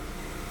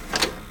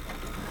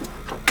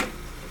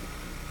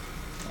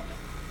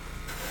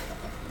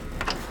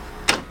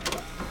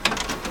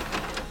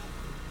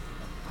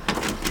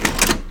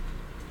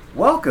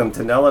Welcome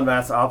to Nell and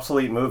Matt's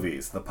Obsolete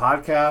Movies, the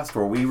podcast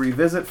where we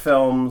revisit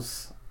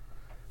films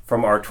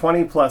from our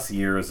 20-plus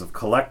years of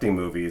collecting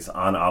movies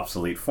on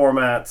obsolete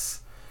formats.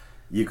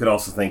 You could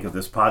also think of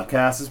this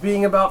podcast as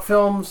being about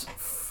films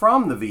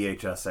from the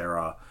VHS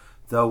era,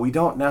 though we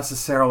don't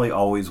necessarily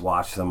always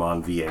watch them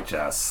on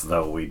VHS,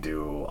 though we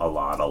do a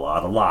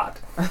lot.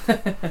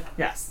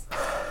 Yes.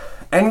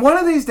 And one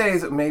of these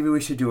days, maybe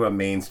we should do a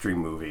mainstream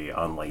movie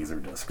on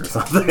Laserdisc or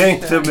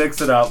something to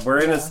mix it up. We're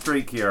in a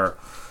streak here.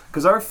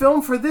 Because our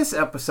film for this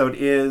episode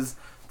is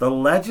The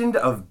Legend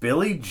of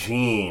Billie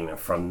Jean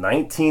from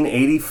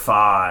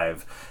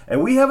 1985.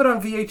 And we have it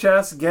on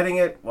VHS, getting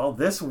it, well,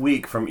 this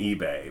week from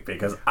eBay.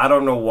 Because I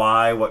don't know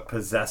why, what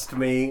possessed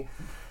me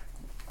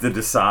to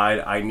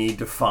decide I need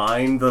to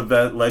find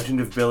The Legend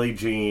of Billie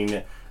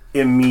Jean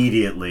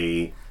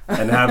immediately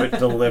and have it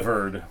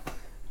delivered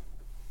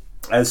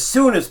as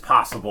soon as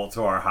possible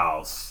to our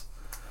house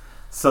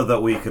so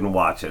that we can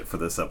watch it for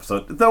this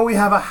episode. Though we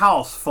have a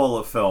house full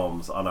of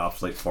films on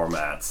obsolete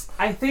formats.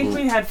 I think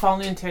we had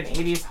fallen into an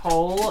 80s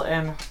hole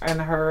and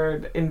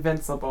heard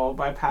Invincible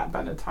by Pat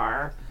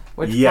Benatar,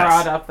 which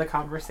brought up the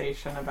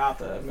conversation about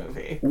the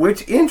movie.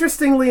 Which,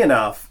 interestingly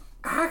enough,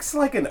 acts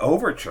like an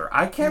overture.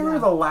 I can't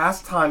remember the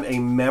last time a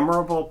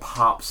memorable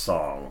pop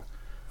song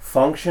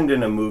functioned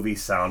in a movie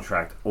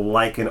soundtrack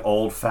like an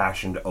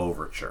old-fashioned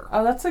overture.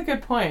 Oh, that's a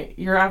good point.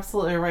 You're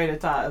absolutely right, it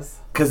does.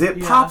 Because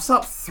it pops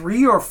up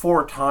 3 or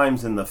 4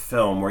 times in the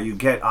film where you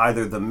get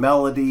either the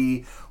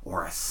melody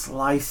or a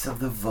slice of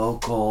the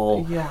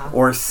vocal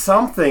or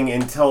something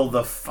until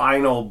the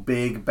final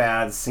big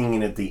bad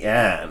scene at the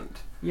end.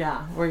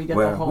 Yeah, where you get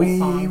the whole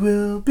song. We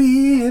will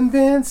be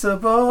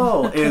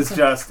invincible is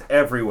just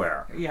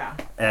everywhere. Yeah.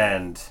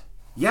 And,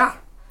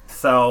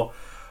 so,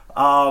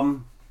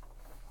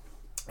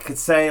 I could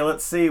say,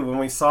 let's see, when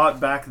we saw it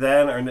back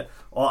then,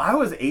 I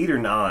was 8 or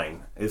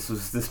 9.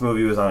 This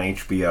movie was on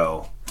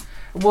HBO.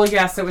 Well,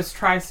 yes, it was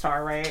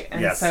TriStar, right?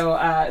 And yes. So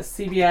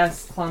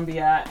CBS,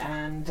 Columbia,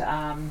 and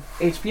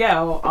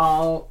HBO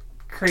all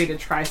created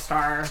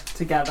TriStar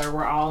together.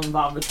 We're all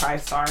involved with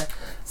TriStar.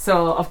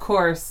 So, of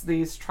course,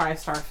 these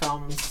TriStar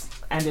films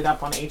ended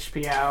up on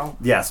HBO.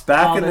 Yes,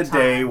 back in the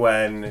day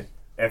when,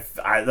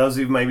 those of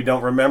you maybe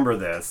don't remember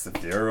this,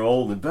 if you're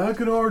old, back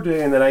in our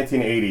day in the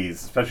 1980s,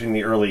 especially in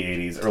the early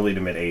 80s, early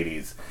to mid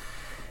 80s,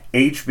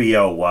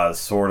 HBO was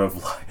sort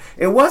of like,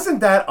 it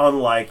wasn't that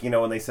unlike,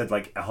 when they said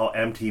like how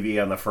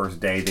MTV on the first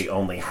day, they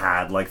only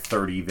had like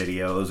 30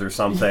 videos or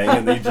something,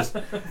 and they just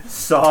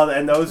saw,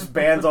 and those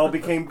bands all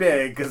became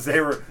big because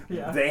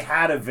they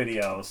had a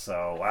video,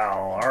 so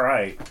wow, all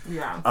right.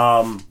 Yeah.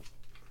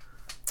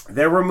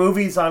 There were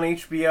movies on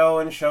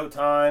HBO and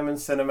Showtime and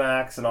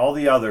Cinemax and all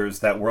the others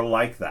that were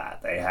like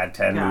that. They had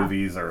 10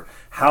 movies or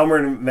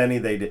however many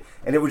they did,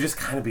 and it would just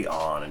kind of be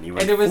on, and you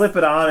would flip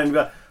it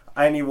on,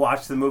 and you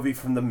watch the movie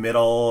from the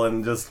middle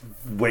and just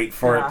wait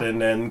for it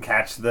and then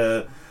catch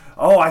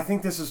I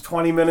think this was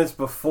 20 minutes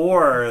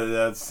before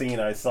that scene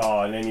I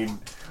saw, and then you'd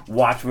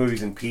watch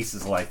movies in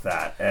pieces like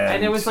that.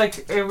 And it was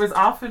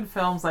often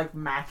films like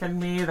Mac and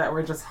Me that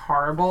were just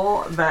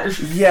horrible.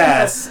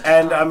 Yes,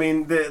 and I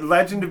mean, The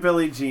Legend of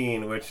Billie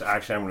Jean, which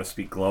actually I'm going to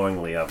speak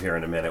glowingly of here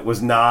in a minute,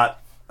 was not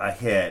a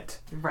hit.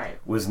 Right.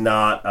 Was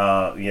not,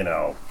 a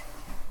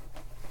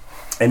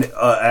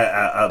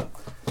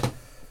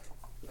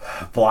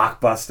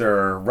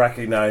blockbuster,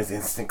 recognized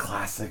instant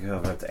classic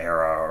of its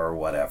era or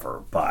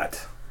whatever,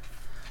 but...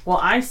 Well,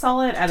 I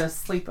saw it at a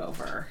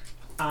sleepover.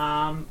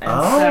 So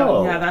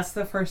that's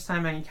the first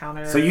time I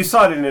encountered... So you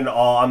saw it in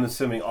I'm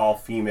assuming,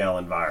 all-female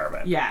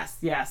environment. Yes.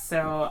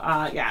 So,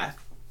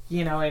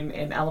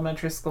 in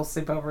elementary school,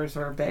 sleepovers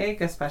were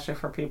big, especially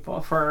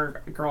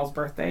for girls'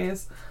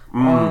 birthdays.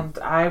 And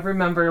I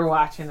remember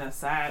watching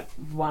this at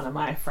one of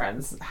my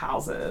friends'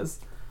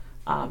 houses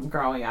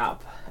growing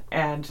up.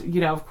 And,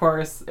 of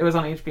course, it was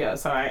on HBO,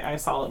 so I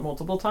saw it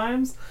multiple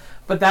times.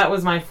 But that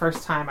was my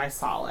first time I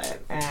saw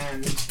it.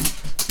 And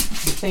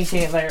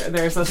thinking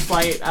there's a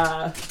slight,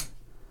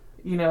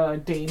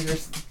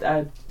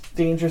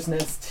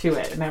 dangerousness to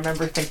it. And I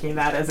remember thinking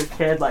that as a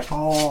kid, like,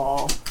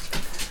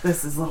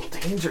 this is a little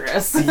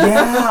dangerous.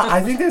 Yeah,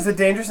 I think there's a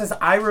dangerousness.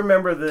 I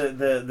remember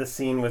the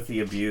scene with the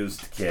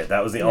abused kid.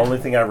 That was the only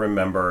thing I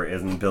remember,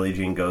 is when Billie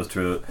Jean goes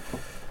to...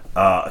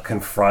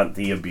 confront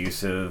the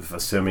abusive,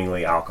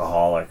 assumingly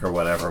alcoholic or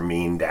whatever,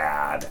 mean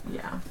dad.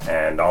 Yeah.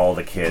 And all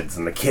the kids,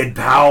 and the kid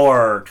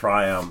power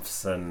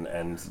triumphs and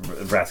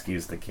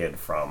rescues the kid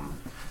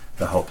from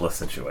the hopeless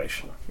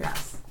situation.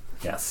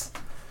 Yes.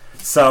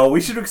 So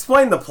we should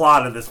explain the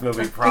plot of this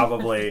movie,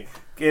 probably,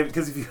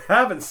 because if you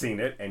haven't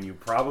seen it, and you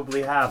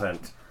probably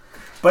haven't,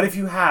 but if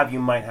you have, you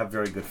might have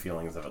very good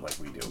feelings of it like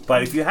we do.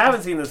 But if you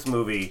haven't seen this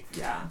movie,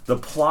 the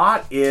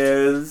plot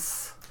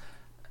is...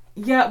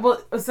 Yeah, well,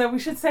 so we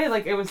should say,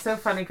 it was so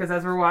funny because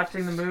as we're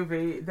watching the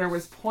movie, there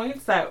was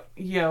points that,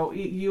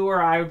 you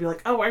or I would be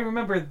like, oh, I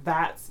remember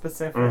that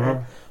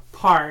specific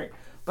part,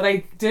 but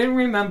I didn't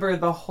remember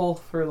the whole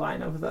through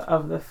line of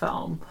the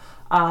film.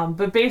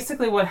 But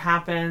basically what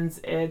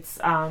happens, it's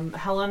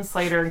Helen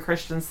Slater and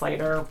Christian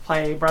Slater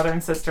play brother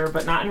and sister,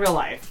 but not in real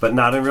life. But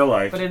not in real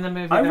life. But in the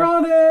movie,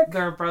 ironic.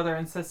 They're brother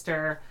and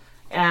sister.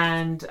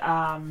 And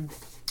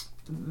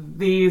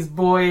these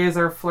boys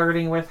are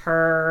flirting with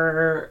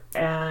her,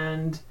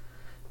 and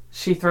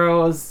she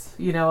throws,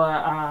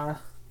 a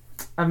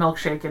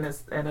milkshake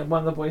in one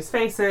of the boys'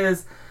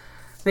 faces.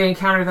 They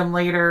encounter them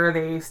later.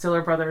 They steal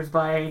her brother's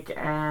bike,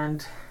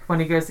 and when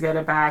he goes to get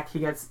it back,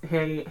 he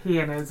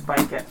and his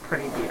bike get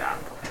pretty beat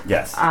up.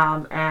 Yes.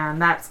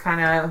 And that's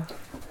kind of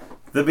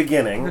the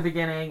beginning.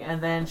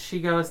 And then she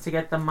goes to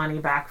get the money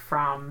back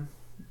from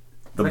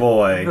the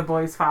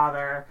boy's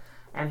father,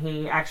 and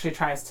he actually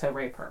tries to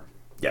rape her.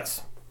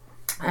 Yes.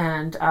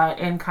 And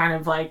in kind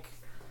of like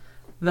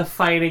the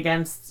fight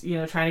against,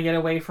 trying to get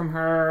away from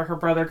her, her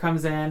brother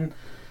comes in,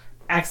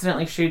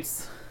 accidentally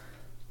shoots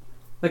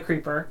the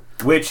creeper.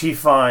 Which he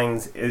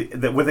finds,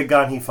 with a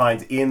gun he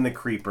finds in the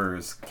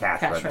creeper's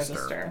cash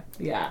register.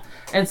 Yeah.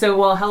 And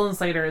so, Helen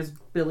Slater is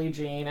Billie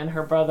Jean, and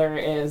her brother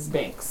is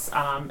Binks.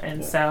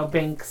 So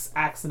Binks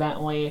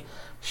accidentally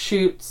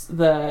shoots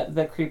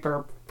the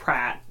creeper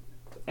Pratt,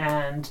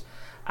 and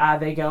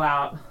they go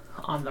out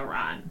on the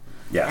run.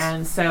 Yes.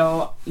 And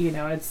so,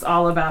 it's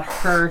all about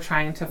her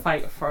trying to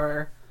fight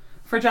for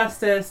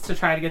justice, to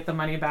try to get the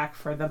money back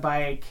for the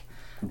bike.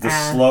 The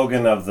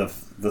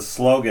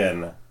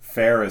slogan,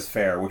 "Fair is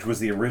fair," which was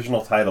the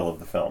original title of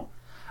the film.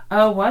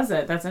 Oh, was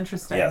it? That's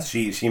interesting. Yes,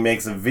 she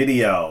makes a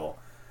video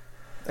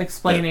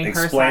explaining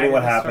her side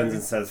what happens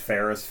and says,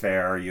 "Fair is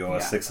fair. You owe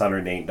us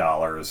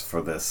 $608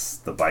 for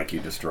the bike you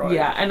destroyed."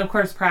 Yeah, and of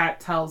course Pratt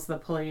tells the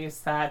police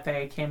that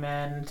they came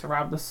in to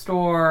rob the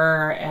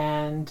store,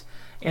 and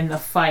in the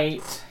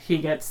fight he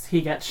gets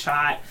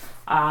shot,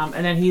 and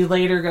then he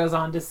later goes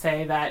on to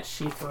say that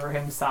she threw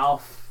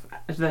herself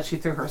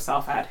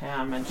at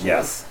him, and she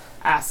was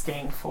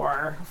asking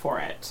for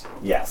it.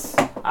 Yes.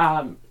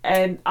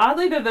 And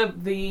oddly,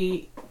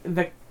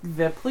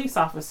 the police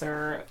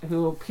officer,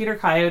 who Peter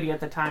Coyote at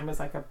the time was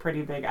like a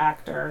pretty big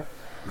actor,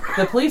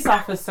 the police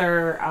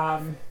officer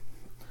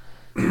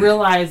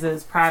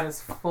realizes Pratt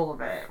is full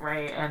of it,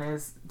 right, and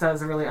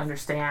doesn't really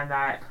understand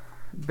that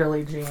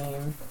Billie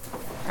Jean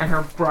and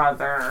her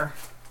brother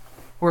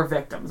were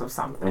victims of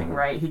something, mm-hmm.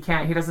 right? He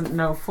doesn't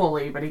know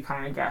fully, but he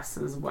kind of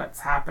guesses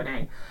what's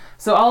happening.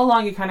 So all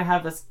along you kind of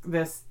have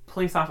this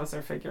police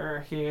officer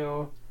figure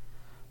who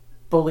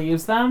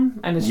believes them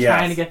and is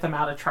trying to get them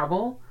out of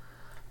trouble,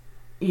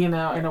 in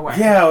a way.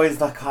 Yeah, he's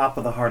the cop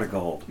with the heart of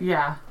gold.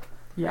 Yeah.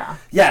 Yeah.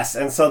 Yes,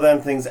 and so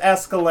then things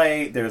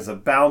escalate. There's a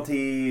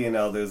bounty,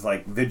 there's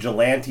like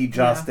vigilante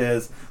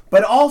justice.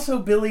 But also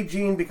Billie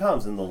Jean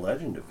becomes, in the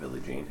legend of Billie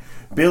Jean,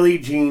 Billie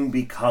Jean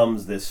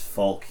becomes this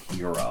folk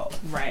hero.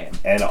 Right.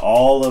 And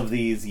all of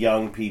these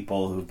young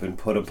people who've been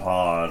put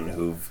upon,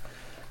 who've,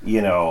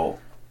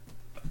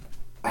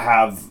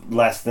 have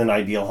less than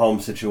ideal home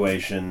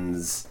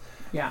situations,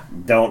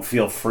 don't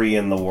feel free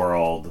in the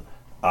world,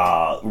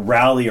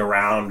 rally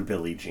around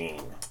Billie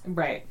Jean.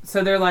 Right.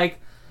 So they're like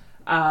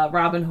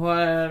Robin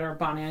Hood or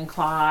Bonnie and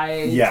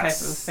Clyde type of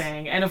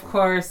thing. And of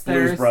course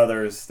there's Blues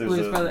Brothers. There's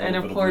Blues Brothers. And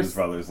of course Blues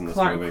Brothers in this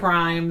movie.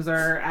 Crimes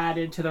are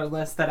added to their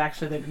list that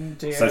actually they didn't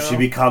do. So she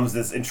becomes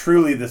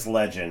truly this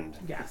legend.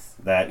 Yes.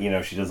 That,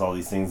 she does all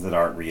these things that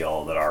aren't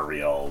real, that are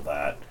real,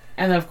 that...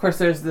 And of course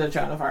there's the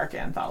Joan of Arc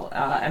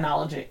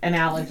analogy.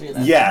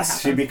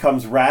 Yes, she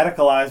becomes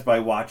radicalized by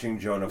watching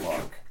Joan of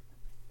Arc.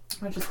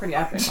 Which is pretty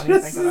epic when you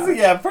think about it.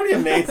 Yeah, pretty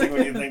amazing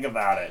when you think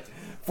about it.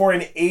 For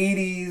an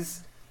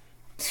 80s...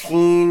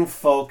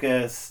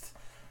 teen-focused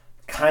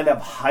kind of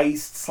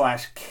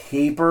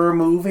heist/caper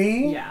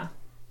movie. Yeah.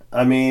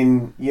 I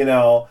mean, in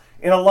a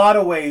lot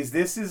of ways,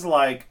 this is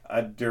like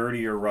a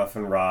dirtier Rough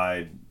and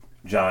Ride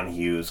John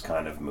Hughes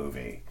kind of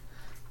movie.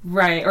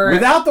 Right. Or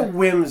without the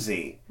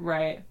whimsy.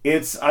 Right.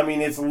 It's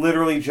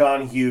literally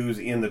John Hughes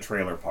in the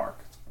trailer park.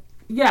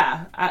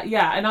 Yeah,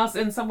 and also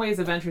in some ways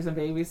Adventures in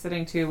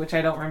Babysitting too, which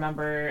I don't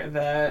remember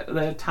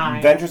the time.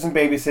 Adventures in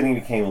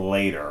Babysitting came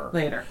later.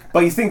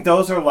 But you think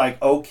those are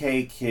like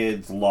okay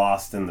kids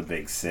lost in the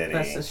big city.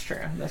 This is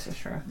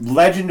true.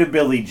 Legend of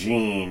Billie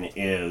Jean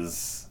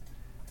is,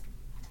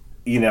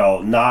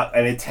 not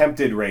an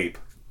attempted rape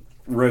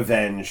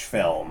revenge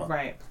film.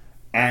 Right.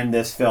 And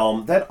this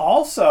film that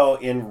also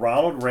in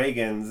Ronald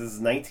Reagan's, this is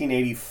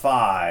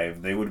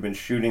 1985, they would have been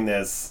shooting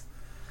this,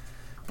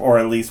 or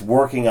at least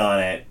working on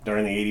it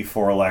during the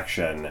 84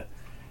 election.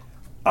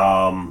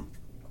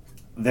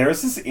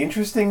 There's this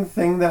interesting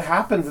thing that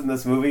happens in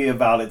this movie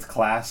about its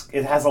class.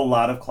 It has a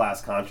lot of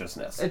class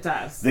consciousness. It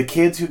does. The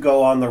kids who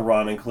go on the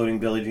run, including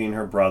Billie Jean,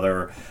 her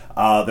brother,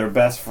 one of their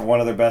best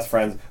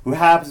friends, who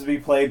happens to be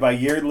played by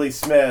Yardley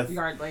Smith.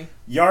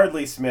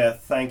 Yardley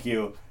Smith, thank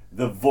you.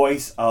 The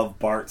voice of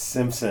Bart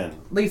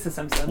Simpson. Lisa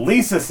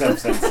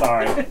Simpson,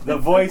 sorry. The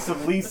voice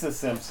of Lisa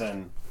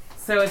Simpson.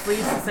 So it's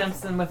Lisa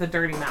Simpson with a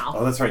dirty mouth.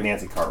 Oh, that's right.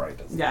 Nancy Cartwright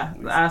does.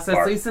 Yeah. So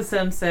it's Lisa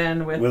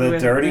Simpson with a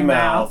dirty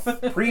mouth.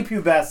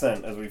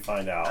 Prepubescent, as we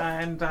find out.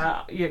 And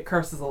it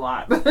curses a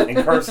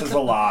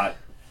lot.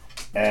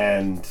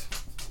 And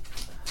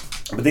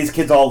But these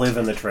kids all live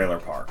in the trailer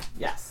park.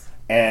 Yes.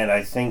 And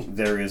I think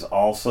there is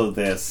also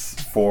this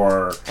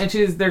for... And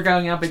they're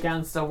going up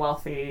against a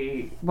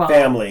wealthy...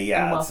 family,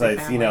 yeah. Wealthy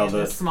it's family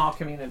the small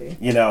community.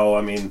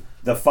 I mean,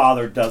 the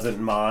father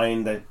doesn't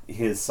mind that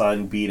his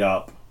son beat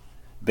up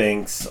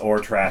Binks or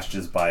trashed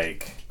his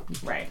bike.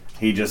 Right.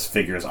 He just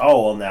figures,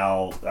 oh, well,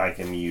 now I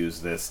can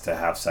use this to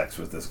have sex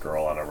with this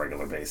girl on a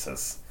regular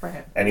basis.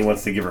 Right. And he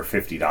wants to give her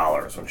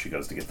 $50 when she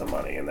goes to get the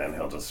money, and then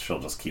she'll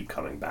just keep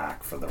coming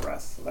back for the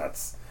rest. So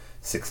that's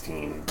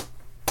 16.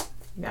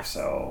 Yeah.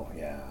 So,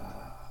 yeah,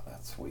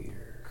 that's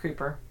weird.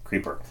 Creeper.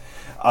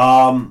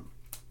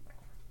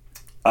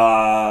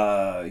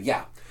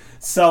 Yeah.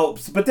 So,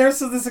 but there's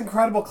this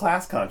incredible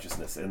class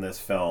consciousness in this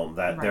film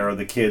that there are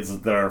the kids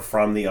that are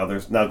from the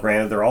others. Now,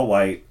 granted, they're all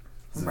white.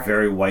 It's a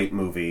very white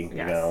movie.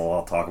 Yes.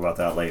 I'll talk about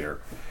that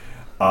later.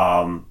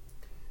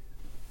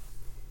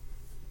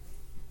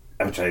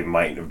 Which I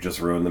might have just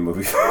ruined the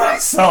movie for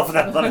myself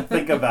now that I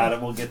think about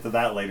it. We'll get to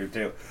that later,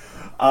 too.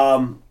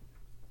 That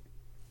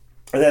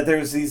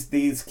there's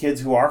these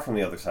kids who are from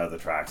the other side of the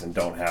tracks and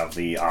don't have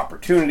the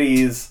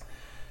opportunities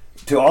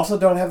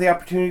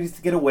to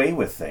get away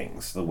with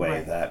things the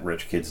way that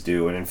rich kids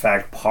do. And in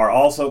fact,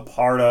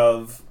 part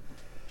of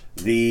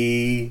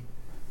the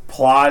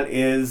plot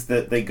is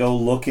that they go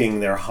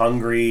looking, they're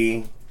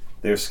hungry,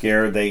 they're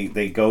scared,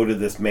 they go to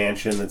this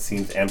mansion that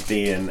seems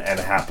empty and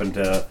happen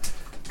to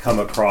come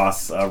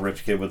across a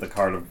rich kid with a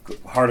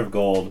heart of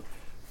gold,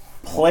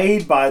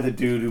 played by the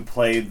dude who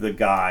played the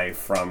guy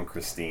from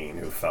Christine,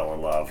 who fell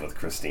in love with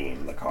Christine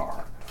in the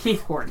car.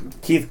 Keith Gordon.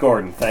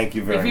 Thank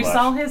you very much. If you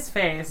saw his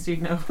face,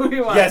 you'd know who he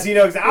was. Yes, you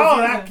know exactly. Oh,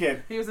 that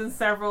kid. He was in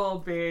several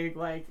big,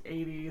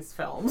 80s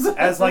films.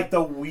 As,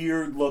 the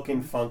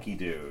weird-looking, funky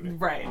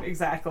dude. Right,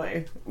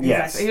 exactly.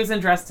 Yes. He was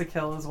in Dressed to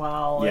Kill as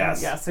well.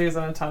 Yes. Yeah, so he was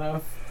in a ton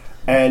of...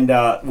 And,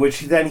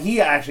 which then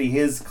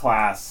his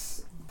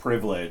class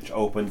privilege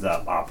opens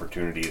up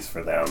opportunities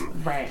for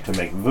them to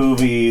make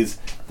movies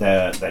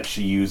that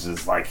she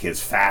uses,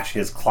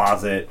 his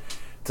closet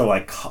to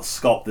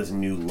sculpt this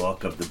new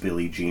look of the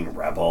Billie Jean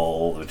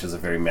Rebel, which is a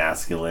very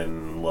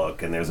masculine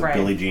look, and there's a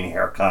Billie Jean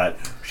haircut.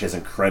 She has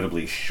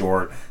incredibly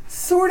short,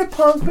 sort of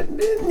punk, but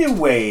new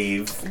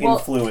wave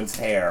influenced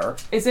hair.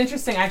 It's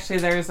interesting, actually.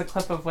 There's a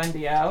clip of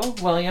Wendy O.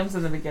 Williams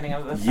in the beginning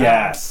of the film,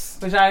 yes,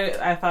 which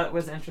I thought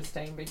was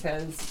interesting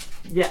because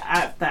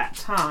at that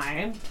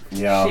time,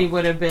 she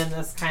would have been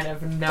this kind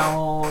of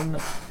known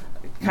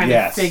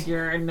of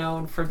figure,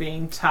 known for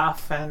being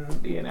tough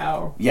and,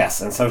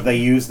 Yes, and so they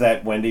use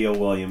that Wendy O.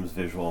 Williams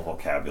visual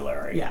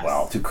vocabulary,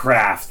 to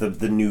craft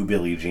the new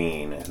Billie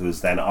Jean,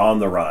 who's then on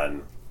the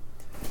run.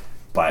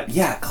 But,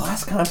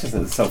 class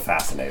consciousness is so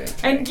fascinating.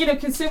 And,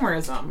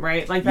 consumerism,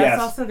 right?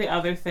 That's also the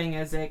other thing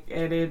is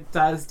it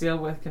does deal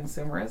with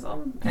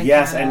consumerism.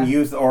 And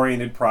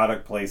youth-oriented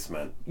product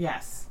placement.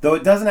 Yes. Though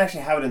it doesn't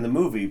actually have it in the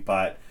movie,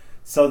 but...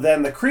 So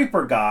then the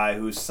creeper guy,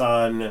 whose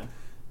son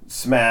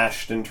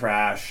smashed and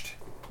trashed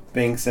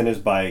Binks and his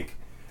bike,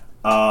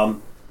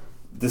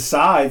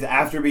 decides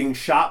after being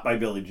shot by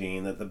Billie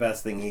Jean that the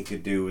best thing he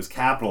could do was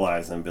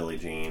capitalize on Billie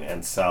Jean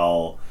and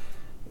sell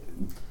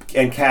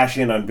and cash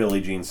in on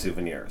Billie Jean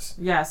souvenirs.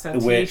 Yeah, so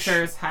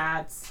t-shirts,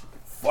 hats,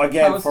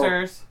 again,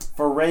 posters.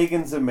 For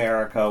Reagan's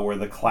America, where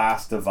the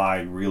class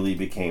divide really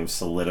became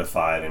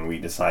solidified and we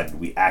decided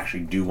we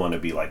actually do want to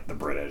be like the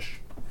British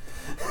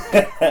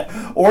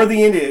or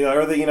the Indian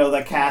or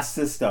the caste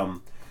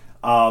system.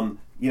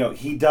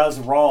 He does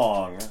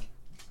wrong.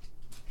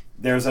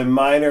 There's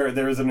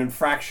an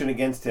infraction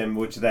against him,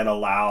 which then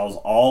allows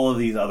all of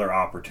these other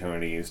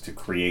opportunities to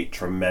create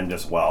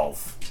tremendous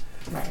wealth.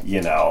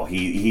 Right.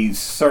 He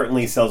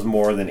certainly sells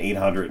more than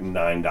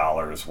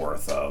 $809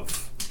 worth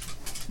of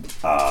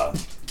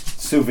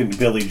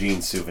Billie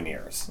Jean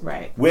souvenirs.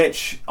 Right.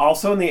 Which,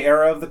 also in the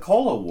era of the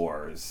Cola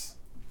Wars,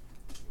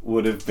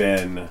 would have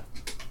been,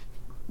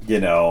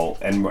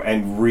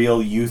 and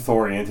real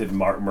youth-oriented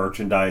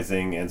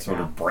merchandising and sort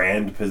of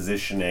brand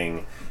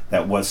positioning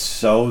that was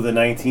so the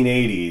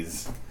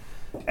 1980s,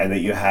 and that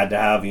you had to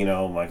have,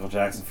 Michael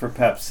Jackson for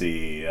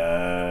Pepsi,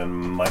 and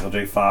Michael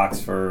J.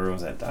 Fox for,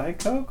 was that Diet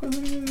Coke?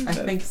 I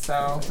think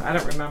so. I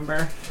don't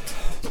remember.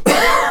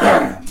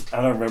 I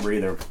don't remember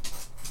either.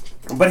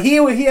 But he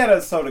had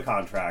a soda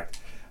contract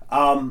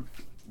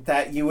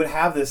that you would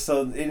have this.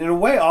 So in a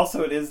way,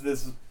 also, it is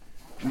this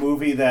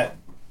movie that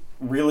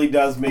really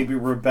does maybe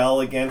rebel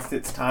against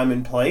its time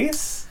and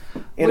place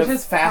in a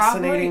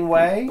fascinating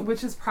way.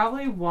 Which is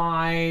probably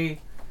why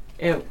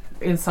it,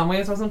 in some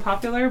ways, wasn't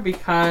popular,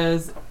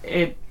 because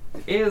it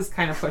is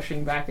kind of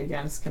pushing back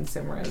against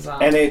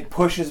consumerism. And it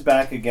pushes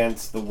back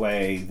against the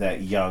way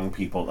that young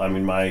people...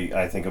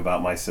 I think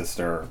about my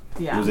sister,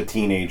 who was a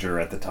teenager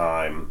at the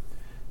time.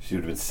 She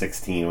would have been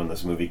 16 when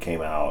this movie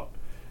came out.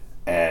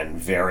 And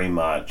very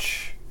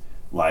much,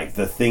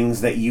 the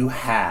things that you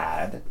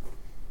had,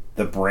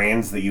 the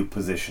brands that you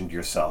positioned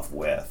yourself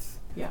with,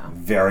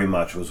 very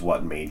much was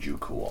what made you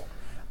cool.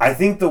 I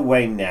think the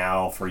way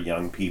now for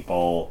young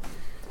people...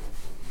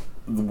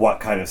 what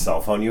kind of cell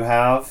phone you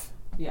have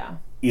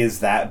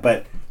is that,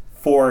 but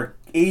for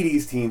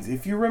 80s teens,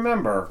 if you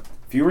remember,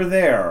 if you were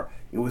there,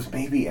 it was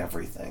maybe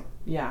everything.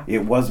 Yeah.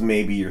 It was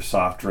maybe your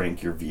soft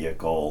drink, your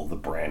vehicle, the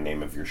brand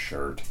name of your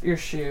shirt. Your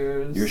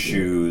shoes. Your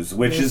shoes,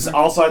 which is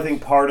also, I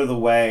think, part of the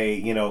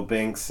way,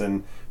 Binks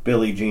and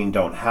Billie Jean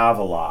don't have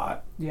a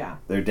lot. Yeah.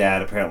 Their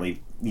dad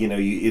apparently,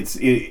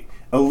 it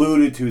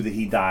alluded to that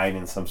he died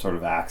in some sort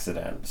of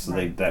accident, so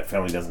that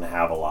family doesn't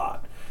have a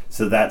lot.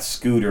 So that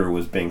scooter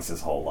was Binks'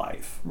 whole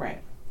life.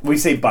 Right. We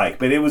say bike,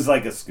 but it was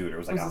like a scooter. It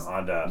was like a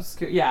Honda,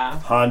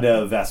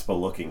 Honda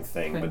Vespa-looking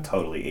thing, but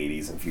totally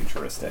 80s and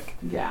futuristic.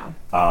 Yeah.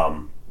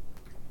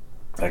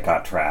 That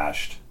got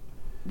trashed.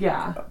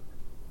 Yeah.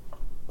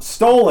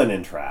 Stolen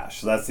and trashed.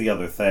 So that's the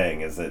other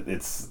thing, is that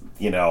it's,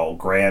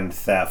 grand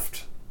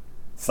theft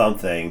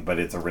something, but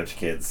it's a rich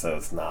kid, so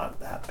it's not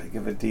that big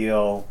of a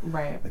deal.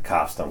 Right. The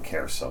cops don't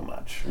care so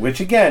much, which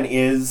again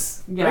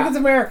is I think it's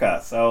America.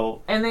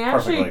 So and they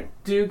actually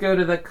do go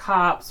to the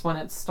cops when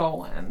it's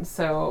stolen.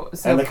 So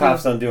and the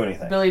cops don't do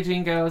anything. Billie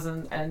Jean goes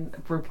and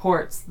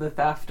reports the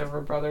theft of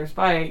her brother's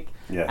bike.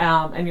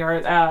 Yeah.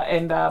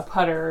 And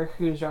Putter,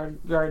 who's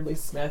Yardley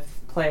Smith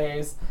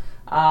plays.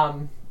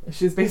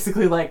 She's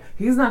basically like,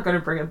 he's not going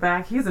to bring it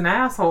back. He's an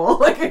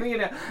asshole.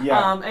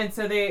 Yeah. And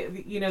so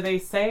they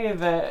say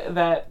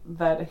that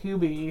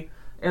Hubie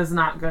is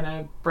not going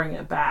to bring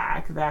it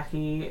back.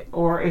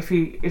 Or if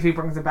he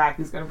brings it back,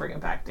 he's going to bring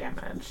it back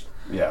damaged.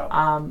 Yeah.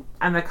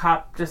 And the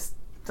cop just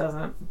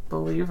doesn't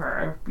believe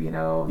her.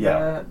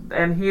 Yeah.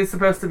 And he's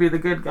supposed to be the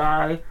good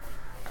guy,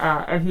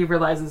 and he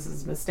realizes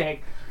his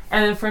mistake.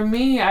 And then for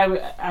me, I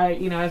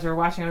as we were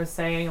watching, I was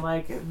saying,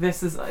 like,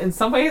 this is, in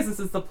some ways, this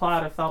is the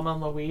plot of Thelma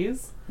and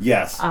Louise.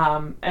 Yes.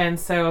 And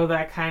so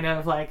that kind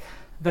of, like,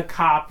 the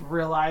cop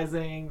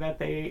realizing that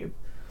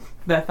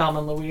Thelma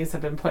and Louise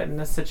had been put in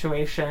a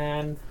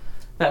situation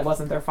that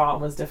wasn't their fault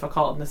and was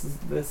difficult, and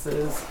this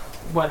is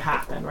what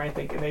happened, right?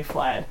 They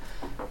fled.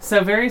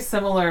 So very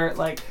similar,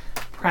 like,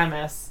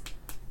 premise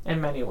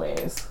in many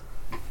ways.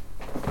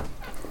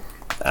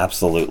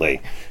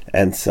 Absolutely.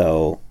 And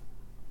so...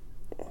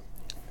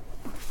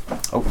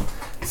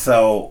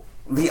 So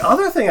the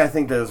other thing I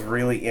think that is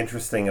really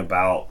interesting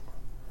about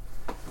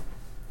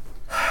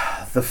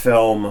the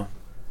film,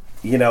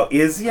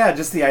 is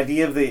just the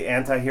idea of the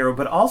anti-hero,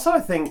 but also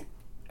I think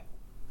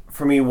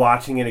for me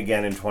watching it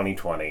again in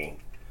 2020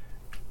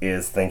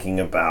 is thinking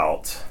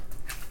about,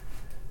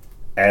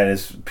 and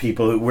as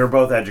people we're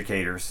both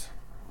educators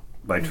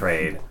by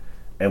trade,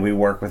 and we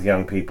work with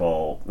young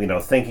people,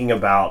 thinking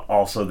about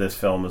also this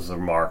film as a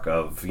mark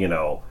of,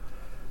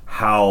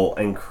 how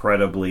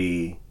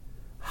incredibly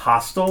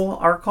hostile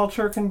our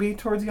culture can be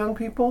towards young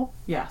people.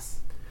 Yes.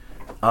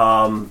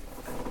 And,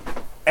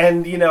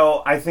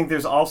 I think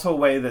there's also a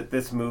way that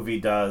this movie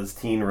does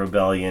Teen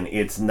Rebellion.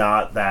 It's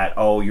not that,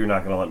 oh, you're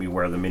not going to let me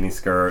wear the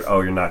miniskirt.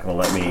 Oh, you're not going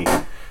to let me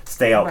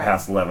stay out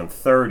past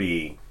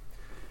 11:30.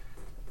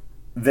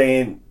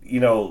 Then,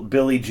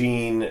 Billie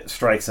Jean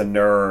strikes a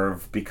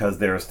nerve because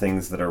there's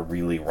things that are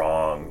really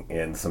wrong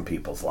in some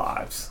people's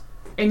lives.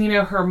 And,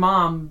 her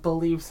mom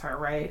believes her,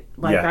 right?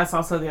 Like, that's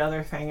also the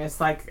other thing. It's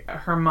like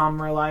her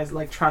mom realized,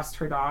 like, trusts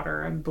her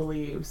daughter and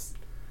believes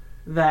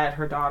that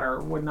her daughter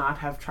would not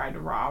have tried to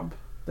rob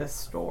this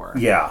store.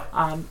 Yeah.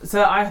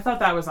 So I thought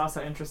that was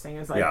also interesting,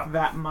 is like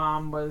that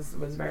mom was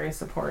very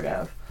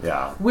supportive.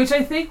 Yeah. Which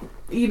I think,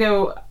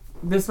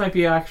 this might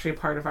be actually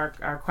part of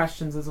our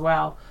questions as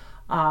well.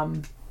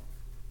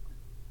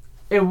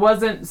 It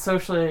wasn't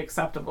socially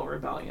acceptable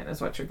rebellion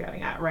is what you're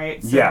getting at,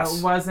 right? So yes.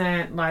 It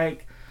wasn't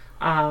like...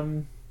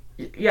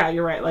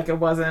 you're right. Like, it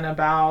wasn't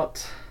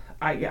about,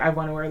 I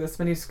want to wear this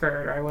mini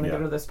skirt, or I want to go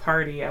to this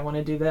party, I want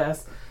to do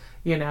this,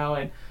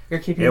 and you're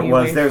keeping me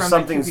away from there's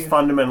something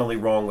fundamentally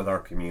wrong with our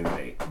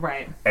community.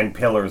 Right. And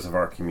pillars of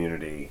our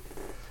community.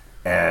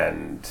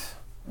 And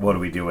what do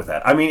we do with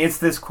that? I mean, it's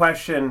this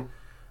question.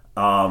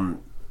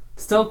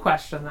 Still a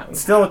question that we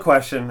Still have. A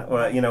question.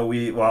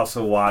 We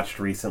also watched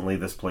recently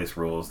This Place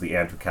Rules, the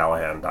Andrew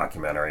Callahan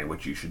documentary,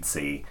 which you should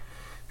see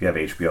if you have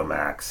HBO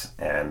Max.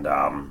 And,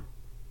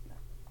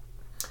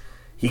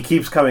 he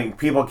keeps coming,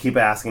 people keep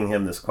asking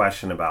him this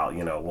question about,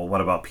 well, what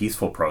about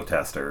peaceful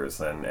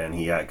protesters? And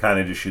he kind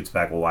of just shoots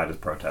back, well, why does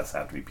protests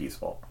have to be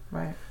peaceful?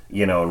 Right.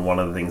 And one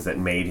of the things that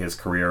made his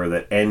career,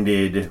 that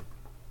ended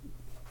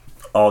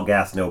All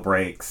Gas, No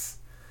Brakes,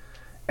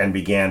 and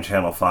began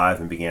Channel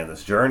 5 and began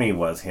this journey,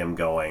 was him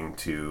going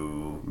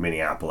to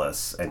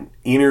Minneapolis and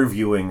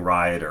interviewing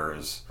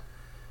rioters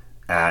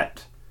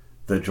at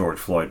the George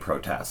Floyd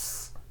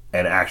protests.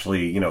 And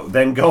actually,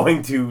 then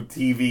going to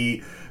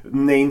TV,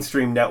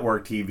 mainstream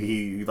network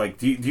TV, like,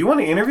 do you want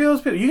to interview those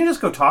people? You can just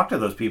go talk to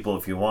those people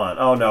if you want.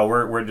 Oh no,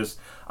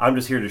 I'm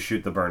just here to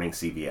shoot the burning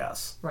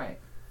CVS. Right.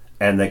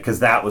 And because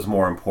that was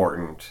more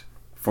important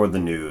for the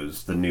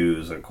news,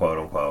 or quote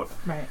unquote.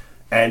 Right.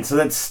 And so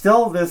that's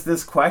still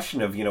this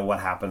question of, what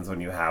happens when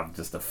you have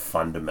just a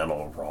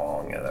fundamental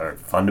wrong or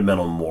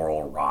fundamental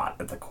moral rot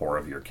at the core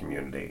of your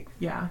community.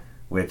 Yeah.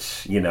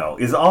 Which,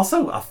 is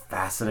also a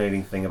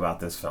fascinating thing about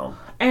this film.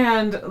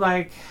 And,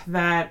 like,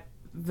 that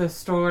the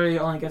story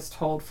only gets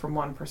told from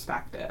one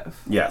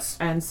perspective. Yes.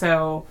 And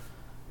so,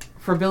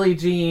 for Billie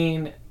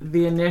Jean,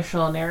 the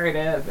initial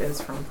narrative is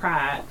from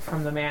Pratt,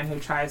 from the man who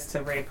tries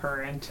to rape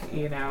her, and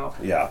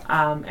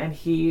and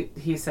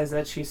he says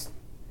that she's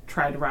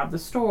tried to rob the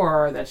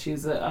store, or that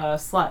she's a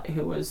slut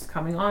who was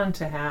coming on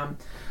to him,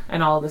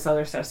 and all this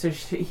other stuff. So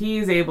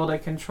he's able to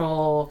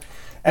control.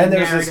 And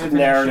there's this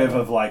narrative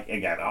of like,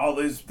 again,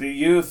 the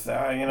youth,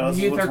 this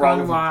youth is what's are wrong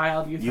gone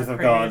wild, youth are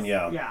gone,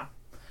 yeah.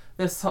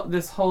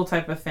 This whole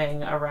type of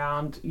thing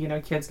around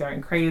kids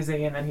going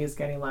crazy, and then he's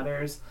getting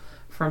letters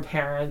from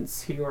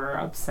parents who are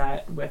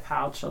upset with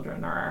how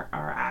children are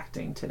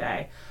acting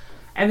today.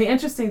 And the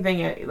interesting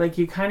thing, like,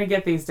 you kind of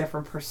get these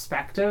different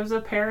perspectives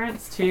of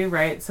parents too,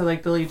 right? So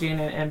like Billie Jean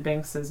and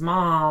Binks's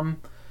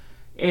mom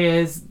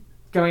is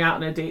going out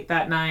on a date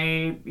that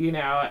night,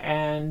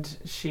 and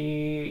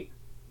she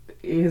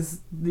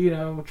is,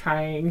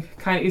 trying,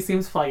 it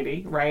seems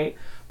flighty, right?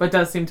 But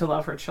does seem to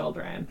love her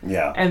children.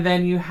 Yeah. And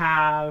then you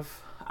have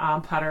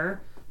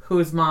Putter,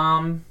 whose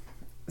mom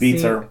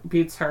beats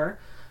her.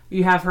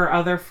 You have her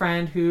other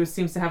friend who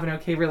seems to have an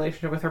okay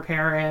relationship with her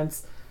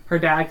parents. Her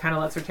dad kind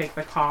of lets her take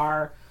the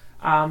car.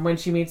 When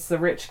she meets the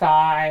rich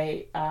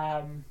guy,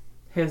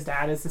 his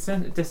dad is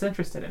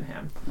disinterested in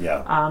him.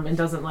 Yeah. And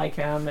doesn't like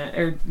him,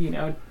 or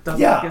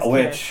doesn't like his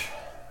which, kid.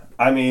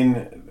 I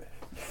mean,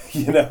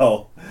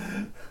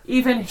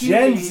 even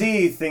Gen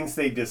Z thinks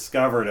they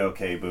discovered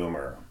OK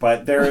Boomer,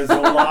 but there is a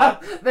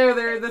lot.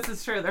 This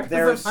is true.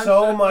 There's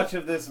so much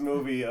of this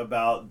movie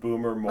about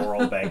Boomer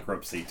moral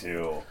bankruptcy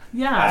too.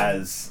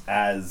 Yeah.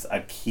 As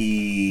a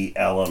key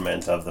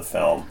element of the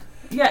film.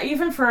 Yeah,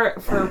 even for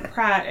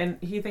Pratt, and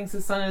he thinks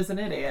his son is an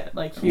idiot.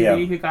 Like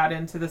Huey, who got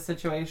into the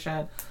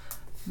situation,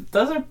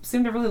 doesn't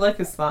seem to really like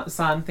his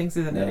son, thinks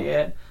he's an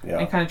idiot,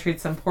 and kind of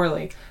treats him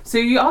poorly. So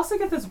you also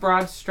get this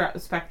broad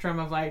spectrum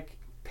of like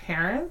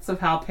parents, of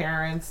how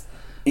parents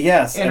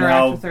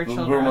interact with their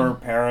children. Boomer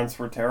parents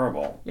were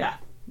terrible. Yeah,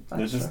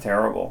 they're just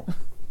terrible.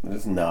 They're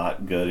just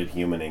not good at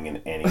humaning in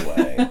any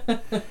way.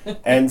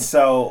 And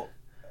so,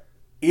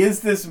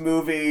 is this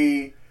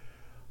movie?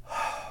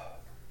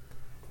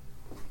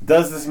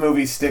 Does this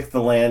movie stick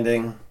the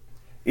landing?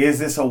 Is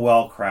this a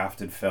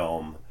well-crafted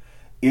film?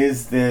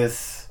 Is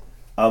this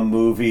a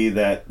movie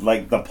that,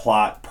 like, the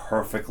plot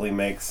perfectly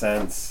makes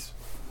sense?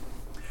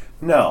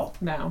 No.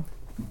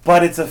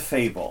 But it's a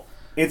fable.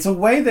 It's a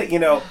way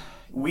that,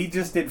 we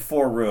just did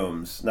 4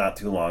 Rooms not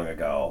too long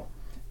ago.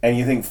 And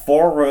you think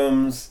 4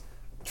 Rooms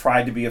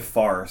tried to be a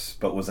farce,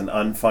 but was an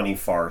unfunny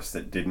farce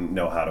that didn't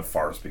know how to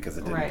farce because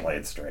it didn't play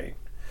it straight.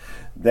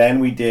 Then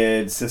we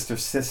did Sister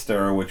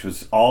Sister, which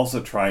was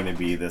also trying to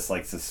be this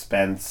like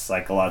suspense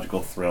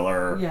psychological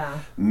thriller,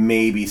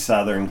 maybe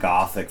Southern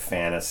Gothic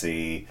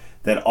fantasy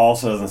that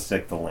also doesn't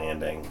stick the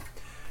landing.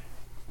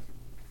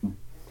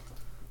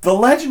 The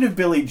Legend of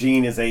Billie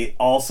Jean is a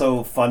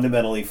also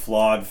fundamentally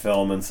flawed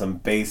film in some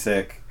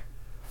basic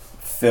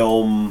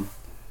film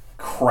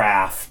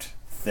craft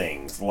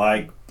things,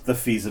 like the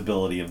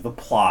feasibility of the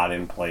plot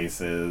in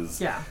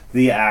places,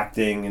 the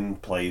acting in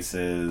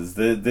places,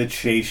 the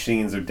chase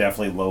scenes are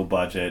definitely low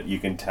budget. You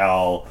can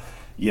tell,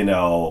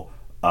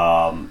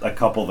 a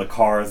couple of the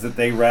cars that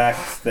they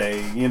wrecked,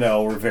 they,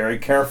 were very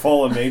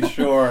careful and made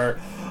sure,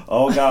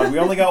 oh God, we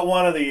only got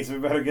one of these, we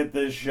better get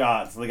this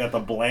shot. So they got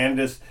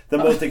the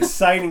most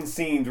exciting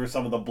scenes were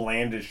some of the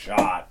blandest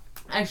shot.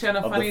 Actually, on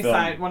a funny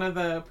side, one of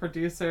the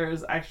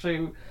producers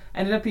actually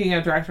ended up being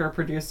a director or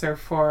producer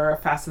for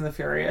Fast and the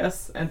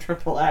Furious and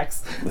Triple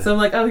X. So I'm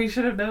like, he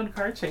should have known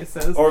car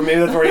chases. Or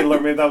maybe that's where he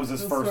learned. Maybe that was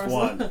his first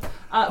one.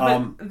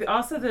 But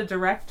also the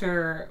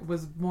director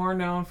was more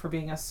known for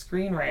being a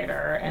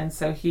screenwriter, and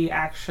so he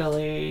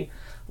actually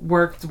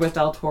worked with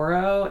Del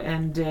Toro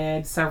and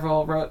wrote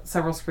several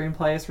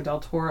screenplays for Del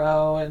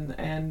Toro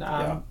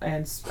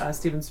and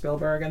Steven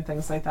Spielberg and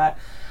things like that.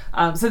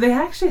 So they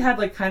actually had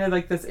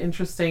this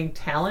interesting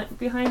talent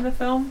behind the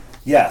film.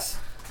 Yes.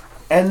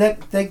 And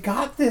that they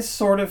got this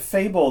sort of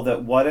fable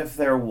that what if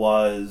there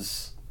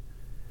was...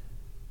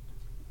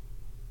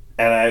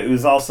 And it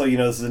was also,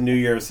 this is a New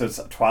Year, so it's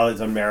Twilight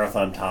Zone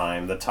marathon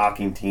time. The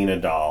Talking Tina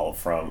doll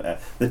from...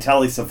 the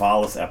Telly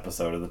Savalas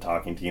episode of the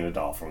Talking Tina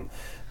doll from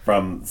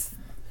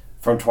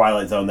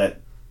Twilight Zone,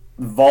 that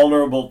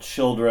vulnerable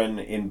children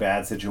in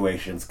bad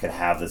situations could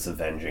have this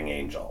avenging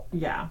angel.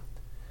 Yeah.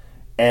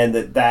 And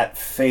that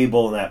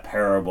fable and that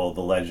parable,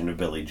 The Legend of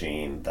Billie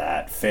Jean,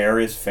 that fair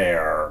is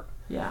fair.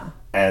 Yeah.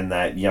 And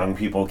that young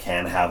people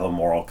can have a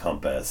moral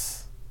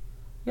compass.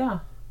 Yeah.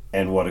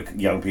 And what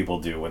young people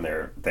do when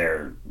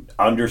their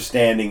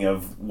understanding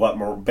of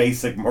what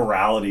basic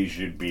morality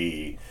should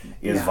be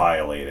is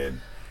violated.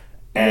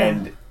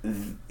 And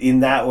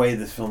in that way,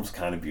 this film's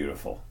kind of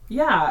beautiful.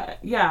 Yeah.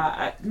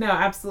 No,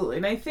 absolutely.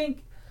 And I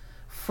think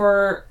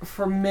for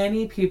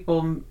many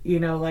people,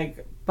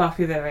 like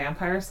Buffy the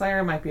Vampire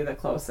Slayer might be the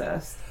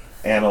closest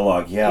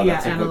analog.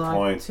 That's a good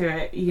point to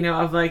it.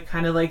 Of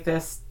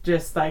this,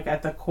 just like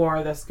at the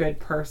core, this good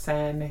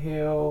person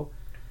who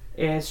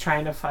is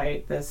trying to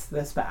fight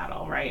this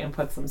battle, right, and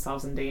puts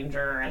themselves in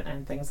danger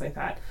and things like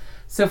that.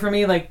 So for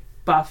me, like,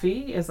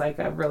 Buffy is like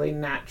a really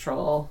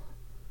natural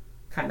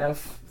kind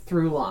of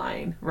through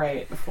line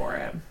right for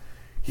it.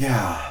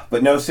 Yeah,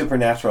 but no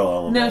supernatural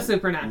element. No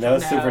supernatural. No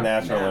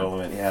supernatural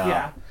element, yeah.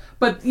 Yeah.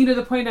 But, you know,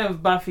 the point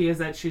of Buffy is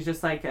that she's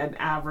just like an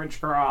average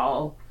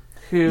girl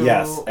who...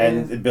 Yes,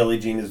 and Billie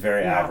Jean is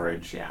very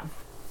average. Yeah.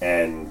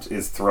 And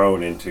is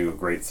thrown into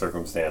great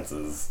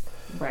circumstances.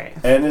 Right.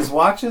 And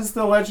watches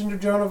The Legend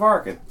of Joan of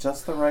Arc at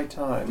just the right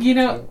time. You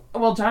know,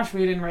 well, Josh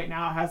Whedon right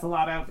now has a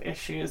lot of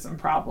issues and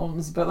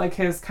problems, but like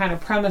his kind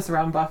of premise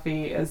around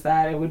Buffy is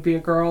that it would be a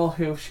girl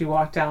who, if she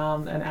walked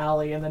down an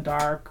alley in the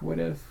dark, would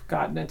have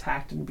gotten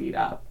attacked and beat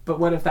up. But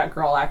what if that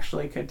girl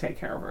actually could take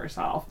care of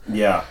herself?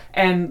 Yeah.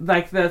 And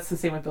like that's the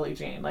same with Billie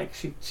Jean. Like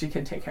she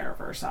can take care of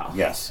herself.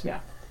 Yes. Yeah.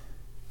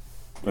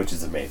 Which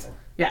is amazing.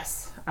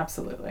 Yes,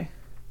 absolutely.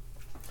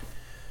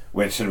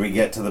 Which, should we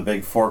get to the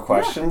big 4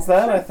 questions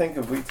then? I think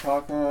if we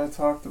talked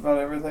about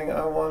everything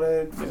I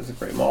wanted. It was a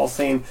great mall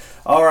scene.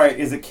 All right,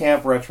 is it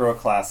camp, retro,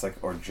 classic,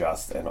 or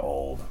just an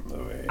old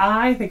movie?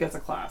 I think it's a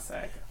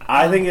classic.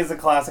 I think it's a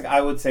classic.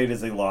 I would say it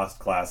is a lost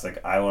classic.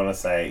 I want to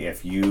say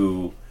if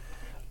you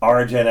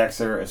are a Gen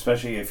Xer,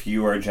 especially if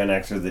you are a Gen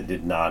Xer that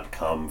did not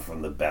come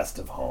from the best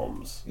of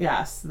homes.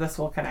 Yes, this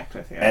will connect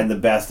with you. And the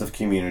best of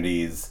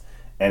communities.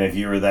 And if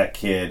you were that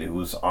kid who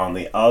was on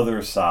the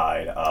other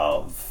side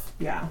of...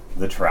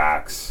 the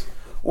tracks.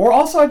 Or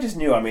also I just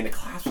knew, I mean, the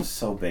class was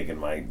so big in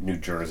my New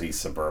Jersey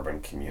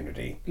suburban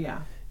community.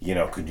 Yeah. You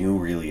know, could you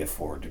really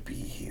afford to be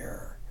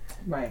here?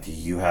 Right. Do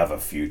you have a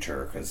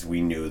future? Because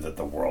we knew that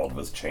the world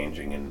was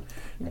changing and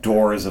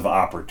doors of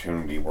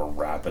opportunity were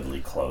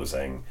rapidly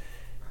closing.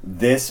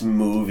 This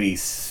movie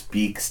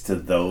speaks to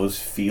those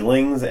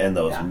feelings and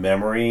those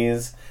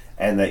memories,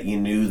 and that you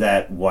knew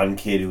that one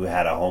kid who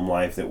had a home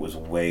life that was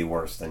way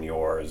worse than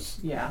yours.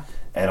 Yeah.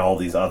 And all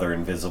these other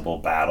invisible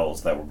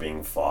battles that were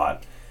being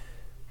fought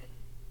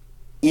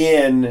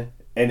in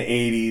an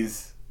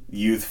 80s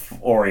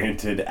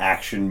youth-oriented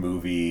action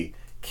movie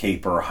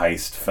caper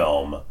heist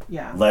film.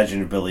 Yeah.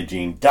 Legend of Billie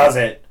Jean does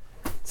it.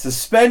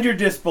 Suspend your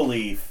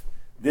disbelief.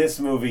 This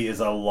movie is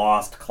a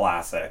lost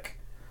classic.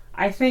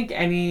 I think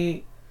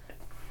any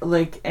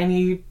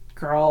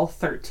girl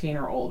 13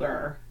 or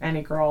older,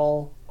 any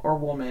girl or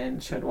woman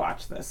should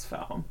watch this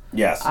film.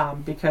 Yes.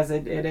 Because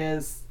it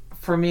is...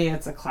 For me,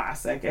 it's a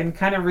classic. And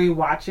kind of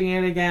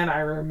rewatching it again,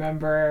 I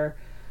remember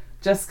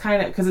just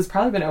kind of... Because it's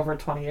probably been over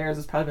 20 years.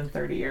 It's probably been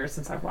 30 years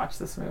since I've watched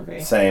this movie.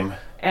 Same.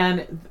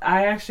 And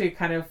I actually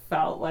kind of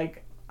felt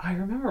like... I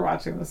remember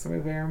watching this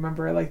movie. I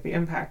remember like the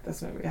impact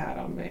this movie had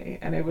on me.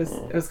 And it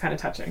was kind of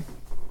touching.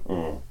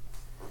 Mm.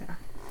 Yeah.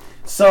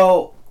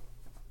 So,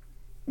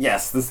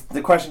 yes,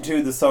 the question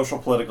 2, the social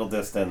political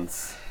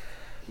distance...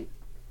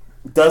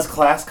 does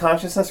class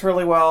consciousness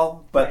really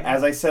well, but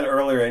as I said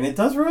earlier, and it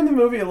does ruin the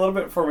movie a little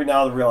bit for me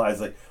now to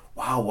realize, like,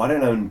 wow, what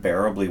an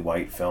unbearably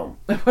white film.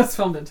 It was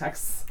filmed in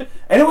Texas.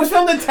 And it was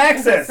filmed in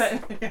Texas!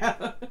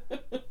 Yeah.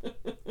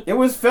 It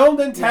was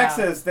filmed in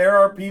Texas. Yeah. There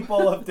are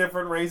people of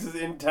different races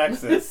in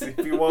Texas,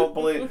 if you won't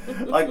believe.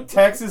 Like,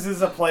 Texas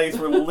is a place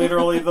where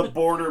literally the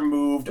border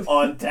moved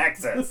on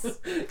Texas.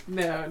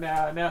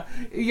 No.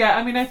 Yeah,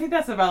 I mean, I think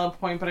that's a valid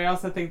point, but I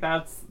also think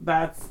that's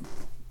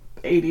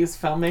 80s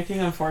filmmaking,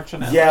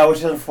 unfortunately. Yeah, which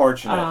is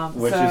unfortunate.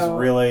 Which is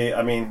really,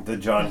 I mean, the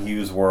John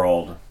Hughes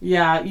world.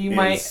 Yeah,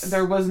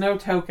 there was no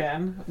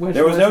Token, which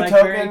there was no like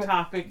token. Very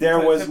topic. There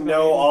was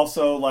no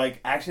also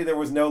like actually there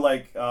was no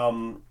like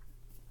who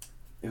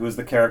was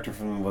the character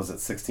from, was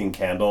it 16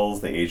 Candles,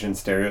 the Asian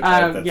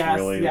stereotype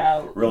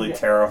that's really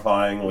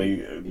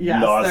terrifyingly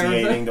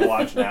nauseating to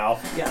watch now.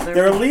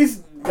 They're at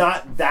least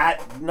not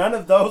that, none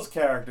of those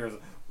characters,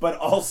 but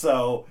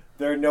also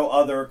there are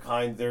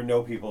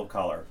no people of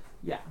color.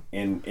 Yeah.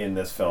 In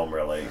this film,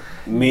 really.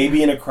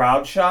 Maybe in a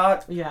crowd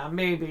shot. Yeah,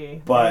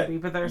 maybe. But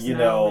there's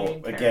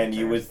again,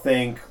 you would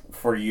think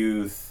for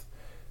youth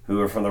who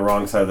are from the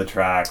wrong side of the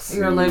tracks,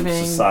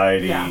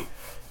 society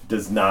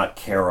does not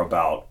care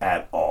about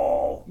at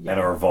all and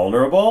are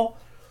vulnerable.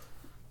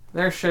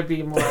 There should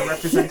be more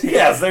representation.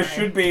 Yes, there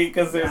should be,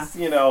 because there's,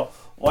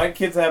 white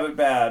kids have it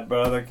bad, but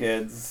other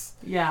kids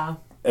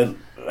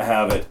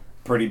have it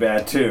pretty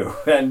bad too.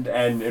 And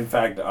in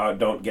fact,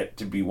 don't get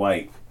to be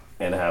white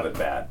and have it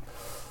bad.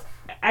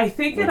 I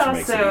think Which it also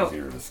makes it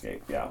easier to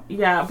escape.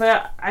 Yeah,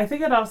 but I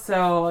think it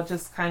also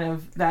just kind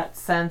of that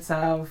sense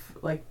of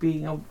like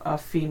being a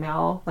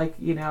female, like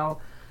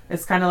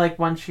it's kind of like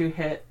once you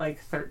hit like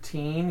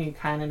 13, you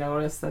kind of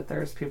notice that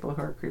there's people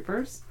who are